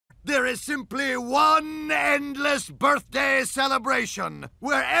There is simply one endless birthday celebration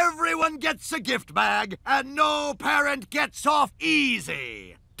where everyone gets a gift bag and no parent gets off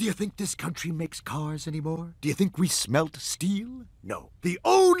easy. Do you think this country makes cars anymore? Do you think we smelt steel? No. The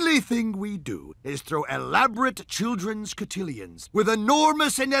only thing we do is throw elaborate children's cotillions with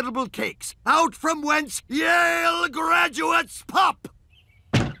enormous inedible cakes, out from whence Yale graduates pop!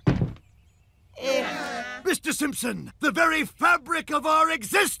 Mr. Simpson, the very fabric of our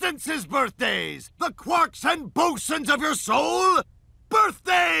existence is birthdays! The quarks and bosoms of your soul?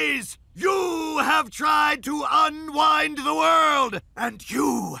 Birthdays! You have tried to unwind the world, and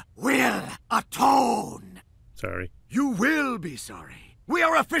you will atone! Sorry. You will be sorry. We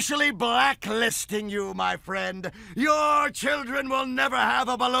are officially blacklisting you, my friend. Your children will never have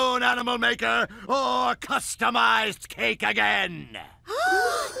a balloon animal maker or customized cake again. No!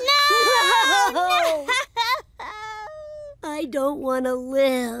 I don't want to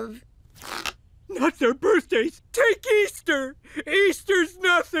live. Not their birthdays. Take Easter. Easter's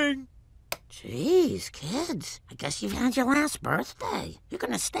nothing. Jeez, kids. I guess you've had your last birthday. You're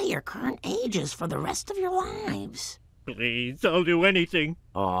gonna stay your current ages for the rest of your lives. Please, I'll do anything.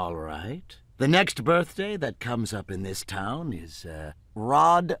 All right. The next birthday that comes up in this town is,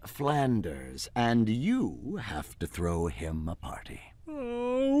 Rod Flanders, and you have to throw him a party.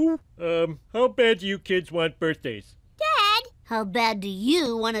 Oh. How bad do you kids want birthdays? Dad, how bad do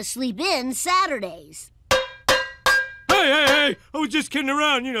you want to sleep in Saturdays? Hey! I was just kidding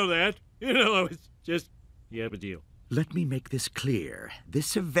around, you know that. I was just... You have a deal. Let me make this clear.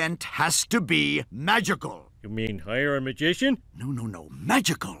 This event has to be magical. You mean hire a magician? No.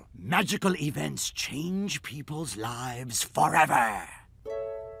 Magical. Magical events change people's lives forever.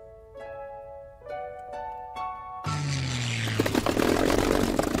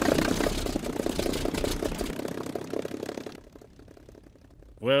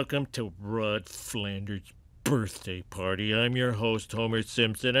 Welcome to Rod Flanders' birthday party. I'm your host, Homer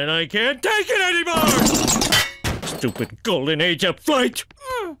Simpson, and I can't take it anymore! Stupid golden age of flight!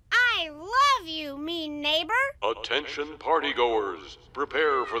 I love you, mean neighbor. Attention partygoers,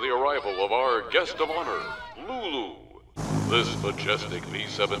 prepare for the arrival of our guest of honor, Lulu. This majestic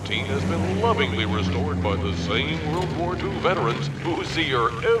B-17 has been lovingly restored by the same World War II veterans who see her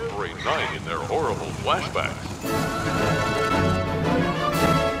every night in their horrible flashbacks.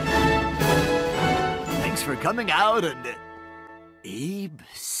 Thanks for coming out and... Abe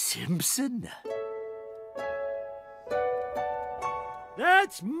Simpson?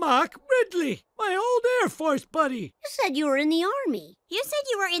 That's Mark Ridley, my old Air Force buddy. You said you were in the Army. You said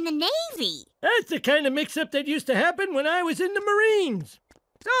you were in the Navy. That's the kind of mix-up that used to happen when I was in the Marines.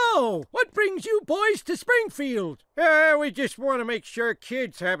 So, what brings you boys to Springfield? We just want to make sure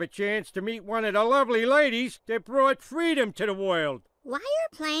kids have a chance to meet one of the lovely ladies that brought freedom to the world. Why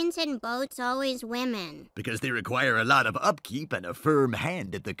are planes and boats always women? Because they require a lot of upkeep and a firm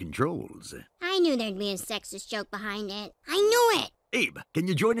hand at the controls. I knew there'd be a sexist joke behind it. I knew it. Abe, can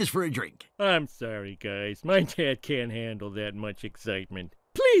you join us for a drink? I'm sorry, guys. My dad can't handle that much excitement.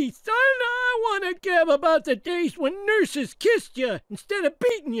 Please, son, I want to gab about the days when nurses kissed you instead of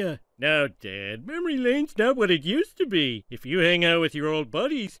beating you. Now, Dad, memory lane's not what it used to be. If you hang out with your old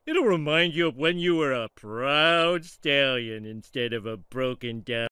buddies, it'll remind you of when you were a proud stallion instead of a broken down